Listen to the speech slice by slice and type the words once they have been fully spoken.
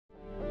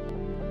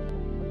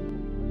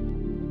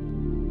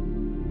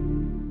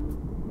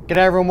G'day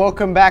everyone,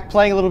 welcome back.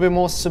 Playing a little bit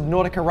more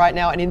Subnautica right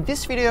now, and in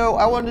this video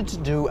I wanted to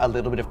do a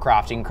little bit of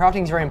crafting.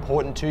 Crafting is very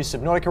important to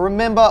Subnautica.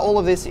 Remember, all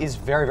of this is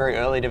very, very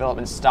early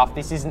development stuff.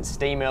 This isn't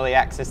Steam Early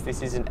Access,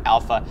 this isn't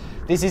Alpha,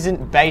 this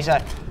isn't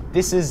Beta.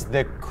 This is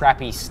the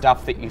crappy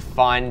stuff that you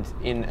find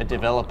in a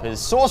developer's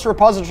source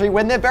repository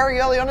when they're very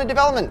early on in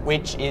development,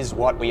 which is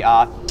what we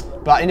are.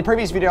 But in the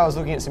previous video I was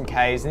looking at some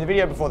caves. In the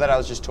video before that I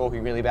was just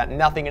talking really about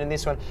nothing, and in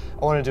this one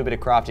I want to do a bit of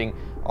crafting.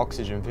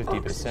 Oxygen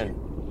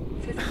 50%.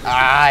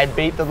 I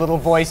beat the little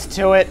voice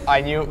to it. I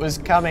knew it was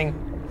coming.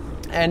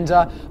 And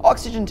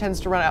oxygen tends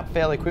to run out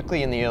fairly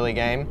quickly in the early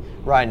game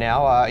right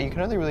now. You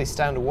can only really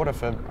stay underwater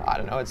for, I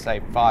don't know, I'd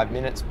say 5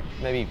 minutes,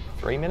 maybe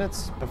 3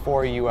 minutes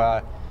before you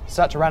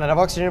start to run out of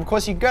oxygen. Of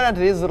course, you go down to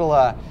these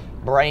little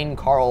brain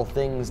coral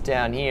things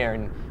down here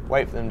and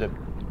wait for them to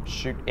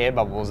shoot air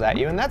bubbles at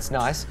you, and that's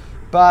nice.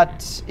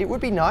 But it would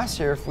be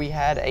nicer if we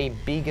had a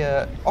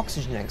bigger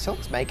oxygen tank. So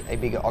let's make a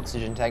bigger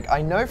oxygen tank.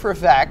 I know for a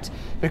fact,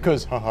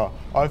 because haha,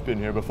 I've been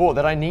here before,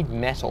 that I need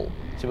metal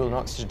to build an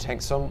oxygen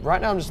tank. So right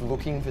now I'm just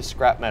looking for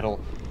scrap metal.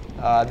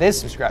 There's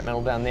some scrap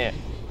metal down there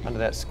under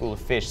that school of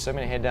fish. So I'm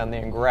gonna head down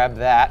there and grab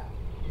that.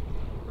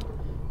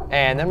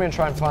 And then I'm gonna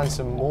try and find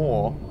some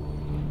more.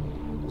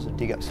 So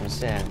dig up some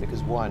sand,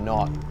 because why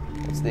not?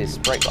 What's this?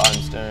 Break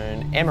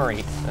limestone,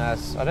 emery. I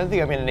don't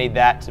think I'm gonna need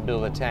that to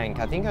build a tank.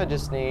 I think I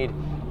just need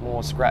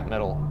more scrap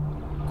metal.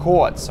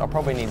 Quartz, I'll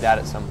probably need that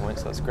at some point,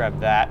 so let's grab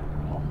that.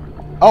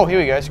 Oh, here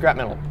we go, scrap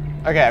metal.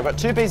 Okay, I've got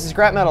 2 pieces of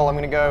scrap metal. I'm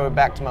gonna go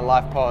back to my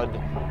life pod,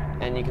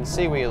 and you can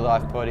see where your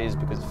life pod is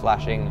because it's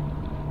flashing.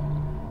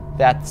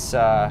 That's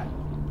a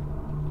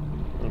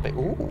little bit,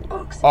 ooh.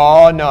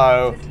 Oh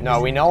no, no,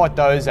 we know what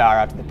those are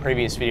after the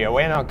previous video.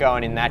 We're not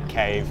going in that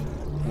cave.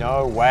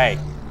 No way.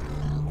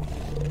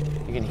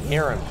 You can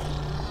hear them.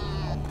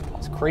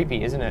 It's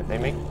creepy, isn't it? They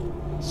make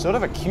sort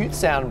of a cute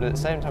sound, but at the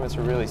same time it's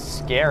a really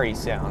scary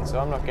sound, so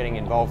I'm not getting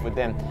involved with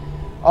them.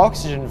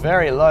 Oxygen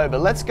very low,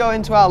 but let's go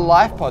into our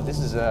life pod. This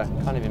is a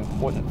kind of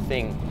important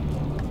thing.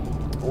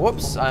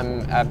 Whoops,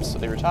 I'm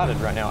absolutely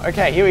retarded right now.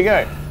 Okay, here we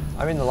go.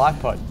 I'm in the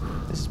life pod.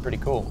 This is pretty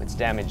cool. It's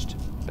damaged.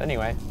 But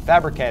anyway,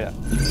 fabricator.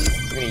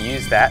 I'm going to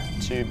use that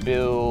to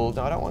build,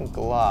 no, I don't want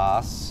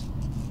glass.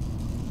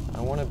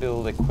 I want to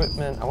build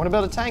equipment. I want to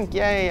build a tank.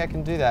 Yay, I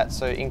can do that.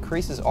 So it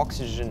increases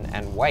oxygen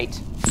and weight.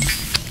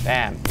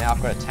 Bam, now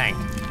I've got a tank.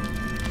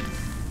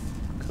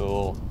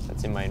 Cool,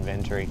 that's in my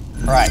inventory.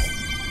 All right,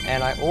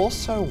 and I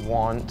also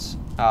want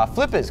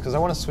flippers, because I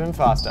want to swim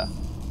faster.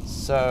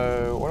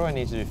 So what do I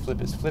need to do?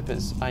 Flippers,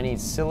 flippers. I need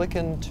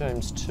silicon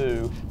times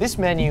 2. This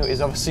menu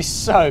is obviously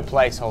so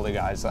placeholder,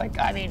 guys. Like,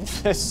 I mean,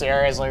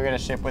 seriously, we're gonna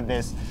ship with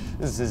this.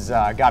 This is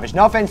garbage.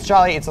 No offense,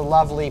 Charlie, it's a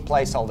lovely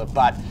placeholder,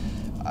 but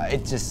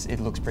it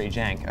looks pretty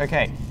jank.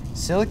 Okay,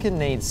 silicon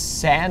needs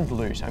sand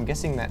loot. I'm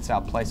guessing that's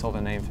our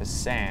placeholder name for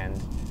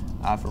sand.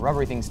 For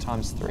rubbery things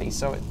times 3,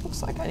 so it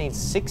looks like I need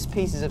 6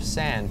 pieces of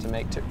sand to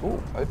make 2.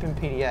 Ooh, open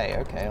PDA.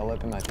 Okay, I'll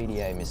open my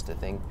PDA, Mr.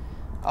 Thing.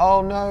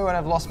 Oh no, and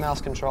I've lost mouse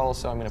control,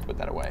 so I'm gonna put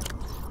that away.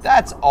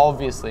 That's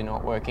obviously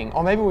not working.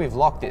 Or maybe we've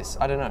locked this.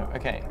 I don't know.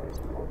 Okay.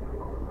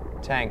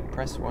 Tank.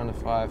 Press 1 to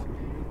 5.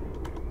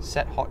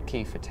 Set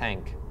hotkey for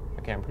tank.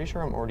 Okay, I'm pretty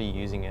sure I'm already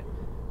using it.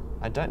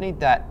 I don't need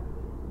that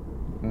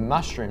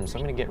mushroom, so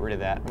I'm gonna get rid of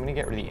that. I'm gonna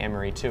get rid of the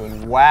emery too.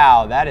 And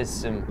wow, that is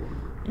some,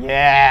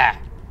 yeah.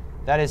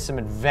 That is some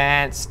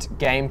advanced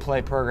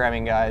gameplay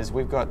programming, guys.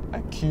 We've got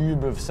a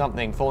cube of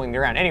something falling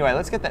around. Anyway,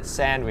 let's get that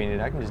sand we need.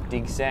 I can just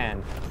dig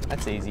sand.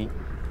 That's easy.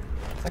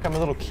 It's like I'm a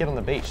little kid on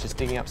the beach just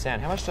digging up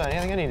sand. How much do I need? I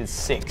think I needed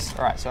 6.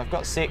 All right, so I've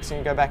got 6. I'm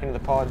gonna go back into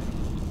the pod,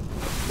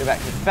 go back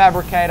to the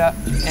fabricator,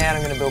 and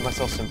I'm gonna build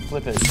myself some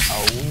flippers.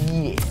 Oh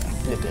yeah,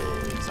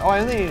 flippers. Oh, I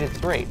only needed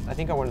 3. I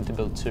think I wanted to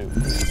build 2.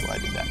 That's why I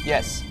did that.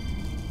 Yes.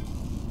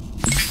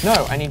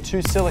 No, I need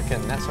 2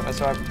 silicon. That's what,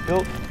 so I've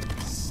built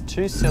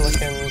 2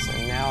 silicons,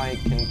 and now I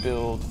can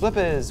build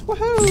flippers.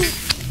 Woohoo!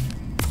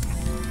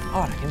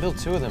 Oh, I can build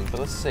 2 of them, but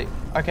let's see.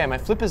 Okay, my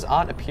flippers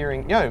aren't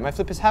appearing. No, my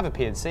flippers have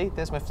appeared. See,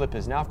 there's my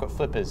flippers. Now I've got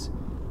flippers,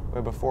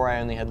 where before I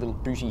only had little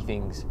booty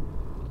things.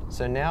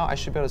 So now I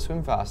should be able to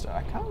swim faster.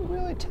 I can't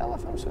really tell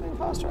if I'm swimming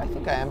faster. I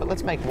think I am, but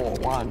let's make more.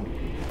 1,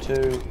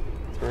 2,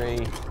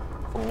 3,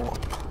 4,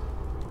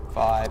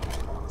 5,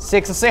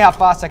 6. Let's see how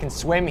fast I can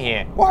swim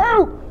here.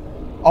 Whoa!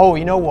 Oh,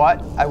 you know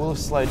what? I will have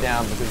slowed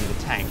down because of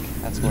the tank.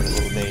 That's what it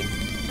will be.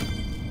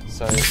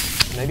 So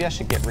maybe I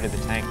should get rid of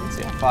the tank and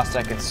see how fast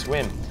I can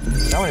swim.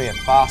 I don't want to be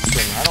a fast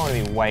swimmer. I don't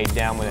want to be weighed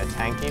down with a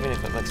tank, even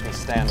if it lets me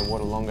stay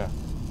underwater longer.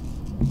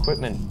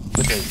 Equipment,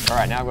 flippers. All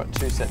right, now I've got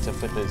 2 sets of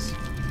flippers.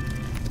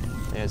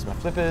 There's my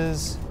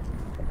flippers.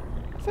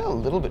 I feel a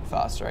little bit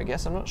faster, I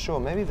guess. I'm not sure.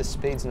 Maybe the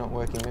speed's not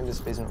working. Maybe the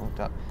speed's not hooked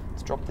up.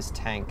 Let's drop this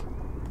tank.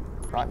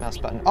 Right mouse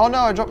button. Oh no,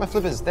 I dropped my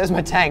flippers. There's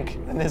my tank,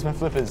 and there's my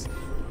flippers.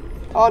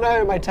 Oh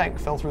no, my tank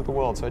fell through the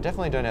world, so I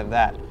definitely don't have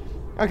that.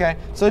 Okay,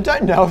 so I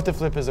don't know if the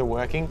flippers are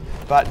working,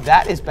 but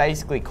that is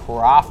basically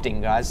crafting,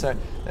 guys. So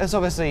that's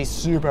obviously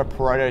super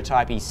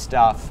prototypey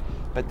stuff,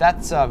 but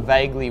that's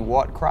vaguely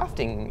what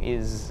crafting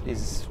is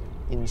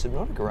in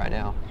Subnautica right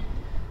now.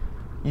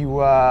 You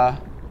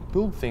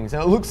build things.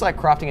 And it looks like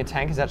crafting a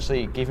tank has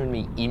actually given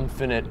me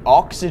infinite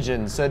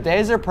oxygen. So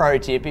there's a pro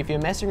tip. If you're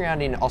messing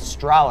around in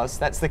Australis,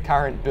 that's the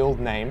current build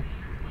name,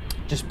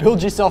 just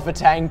build yourself a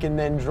tank and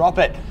then drop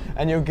it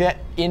and you'll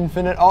get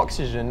infinite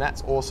oxygen.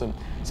 That's awesome.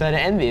 So to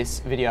end this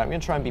video, I'm gonna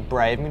try and be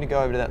brave. I'm gonna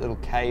go over to that little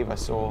cave I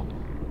saw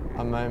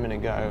a moment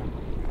ago.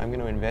 I'm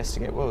gonna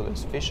investigate. Whoa,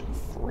 there's fish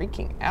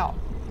freaking out.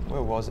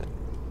 Where was it?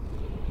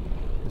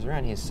 It was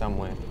around here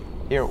somewhere.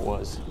 Here it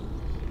was.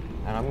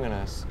 And I'm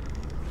gonna,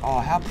 oh,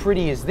 how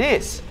pretty is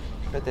this?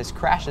 But there's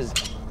crashes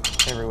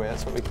everywhere.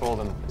 That's what we call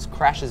them. There's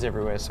crashes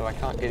everywhere, so I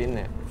can't get in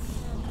there.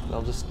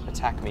 They'll just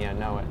attack me, I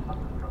know it.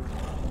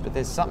 But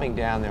there's something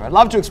down there. I'd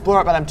love to explore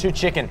it, but I'm too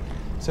chicken.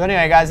 So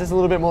anyway, guys, there's a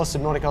little bit more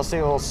Subnautica. I'll see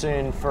you all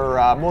soon for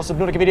more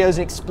Subnautica videos and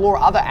explore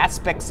other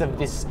aspects of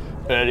this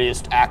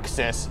earliest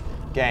access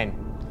game.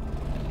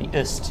 The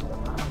ist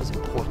is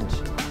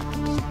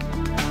important.